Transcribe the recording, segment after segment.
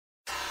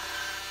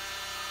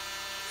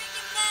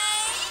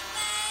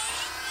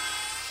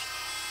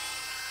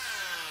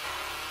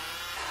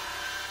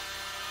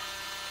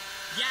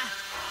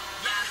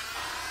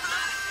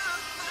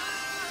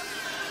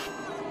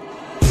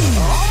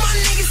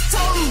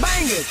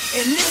bangers.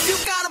 And if you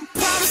got a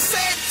problem,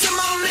 say it to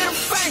my little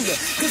finger.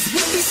 Cause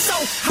we be so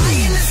high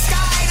in the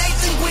sky, they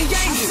think we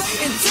angels.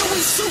 Until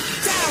we shoot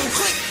down,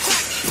 click,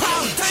 clack,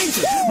 pow,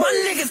 danger. My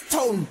niggas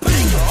toting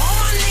bangers, all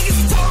my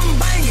niggas toting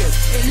bangers.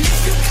 And if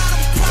you got a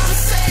problem,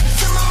 say it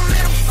to my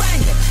little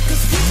finger.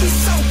 Cause we be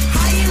so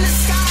high in the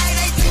sky,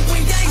 they think we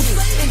angels.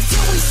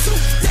 Until we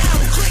shoot down,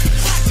 click,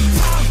 clack,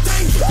 pow,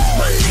 danger.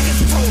 My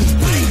niggas toting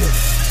bangers.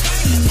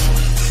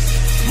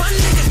 My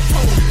niggas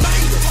toting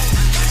bangers.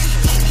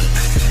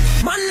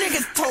 My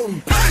niggas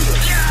toting bangers.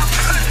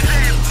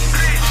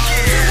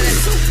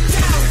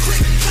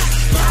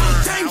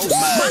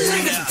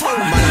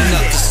 My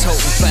nuts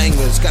toting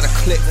bangers. Got a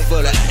clip full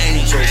of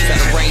angels.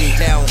 Gotta rain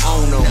down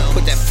on them.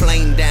 Put that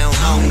flame down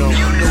on them.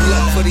 No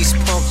luck for these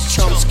punks.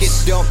 Chumps get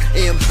dumped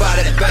in by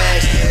the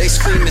bags. They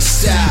screaming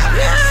stop.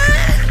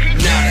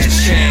 Not a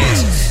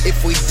chance.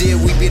 If we did,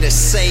 we'd be the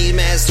same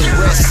as the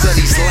rest of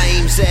these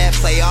lames that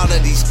play all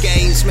of these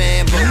games,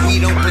 man. But we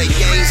don't play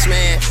games,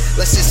 man.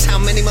 Let's just how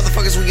many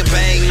motherfuckers we can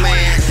bang,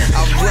 man.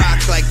 I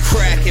rock like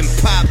crack and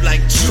pop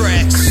like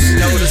tracks.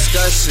 No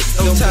discussion,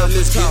 no time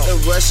to get a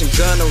rushing,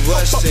 gonna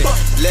rush it.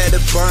 Let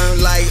it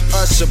burn like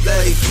Usher,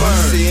 bloody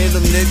burn. Seeing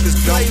them niggas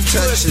don't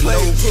touch it,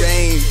 no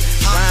game.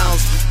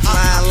 Rounds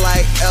flying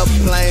like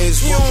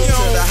airplanes. Welcome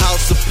to the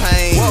house of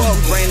pain.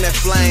 Bring that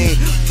flame,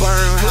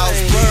 burn house,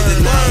 be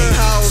the name.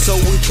 So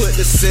we put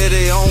the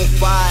city on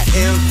fire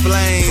in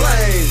flames.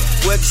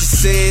 What you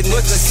said,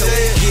 nigga, so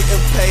we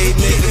getting paid.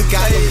 Nigga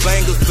got them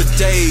bangers for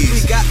days.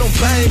 We got them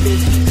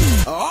bangers.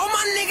 All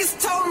my niggas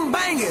toting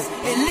bangers.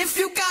 And if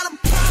you got a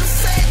problem,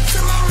 say it to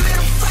my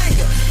little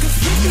finger. Cause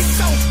we be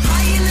so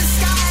high in the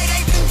sky,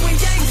 they think we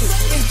angels.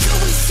 Until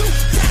we shoot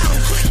down,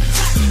 click,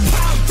 clack,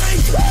 pow,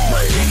 danger.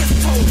 My niggas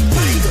toting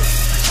bangers.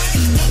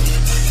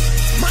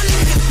 My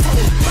niggas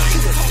toting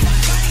bangers.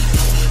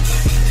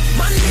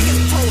 My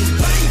niggas toting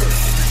bangers.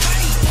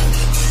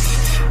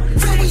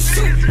 Till we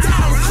shoot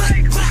down,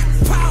 click, clack,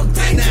 pow,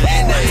 danger.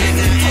 And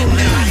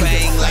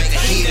bang like the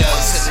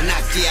heaters and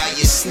knock you out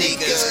your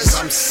sneakers. Cause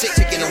I'm sick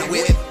taking a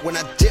whip when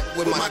I dip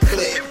with my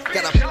clip.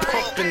 Got a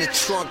pump in the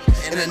trunk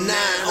and a 9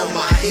 on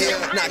my hip.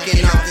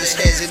 Knocking off these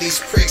heads of these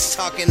pricks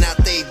talking out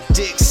they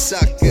dick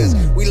suckers.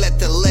 We let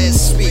the lead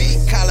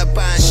speak,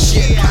 Columbine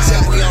shit.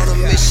 Said we on a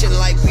mission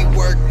like we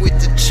work with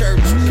the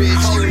church,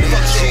 bitch. You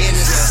fuck the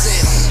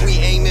innocent. We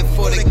aiming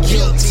for the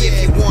guilty.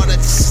 If you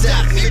wanted to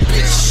stop me,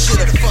 bitch,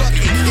 should've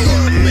fucking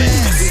killed me.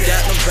 We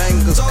got them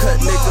bangers, cut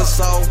niggas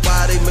off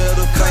by they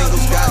middle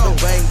fingers. Got them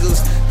bangers,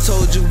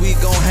 told you we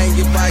gon' hang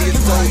it by your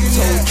throat.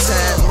 Toe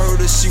tag,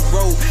 murder she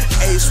wrote.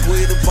 Ace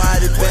with a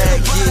body bag,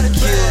 get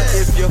killed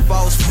if your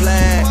false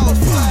flag.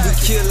 We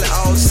killin'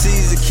 all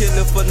season,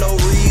 killin' for no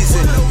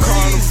reason.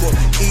 Carnival,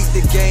 eat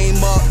the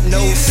game up, no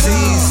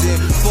season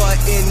for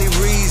any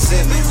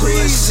reason.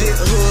 Hood shit,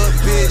 hood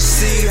bitch,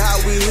 see how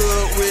we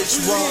hood rich,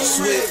 won't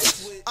switch.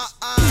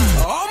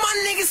 All my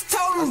niggas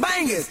toting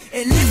bangers.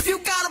 And if you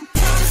got a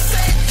problem,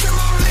 say it to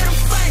my little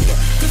finger.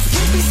 Cause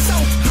we be so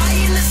high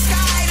in the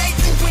sky, they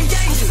think we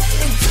angels.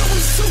 Until we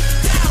shoot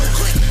down,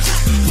 click,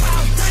 clack,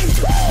 pow,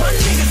 danger. My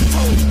niggas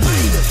toting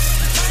bangers.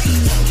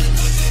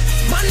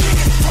 My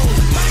niggas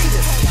toting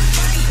bangers.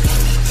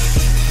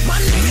 My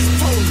niggas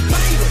toting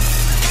bangers.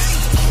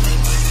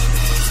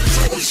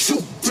 Till we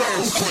shoot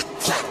down, click.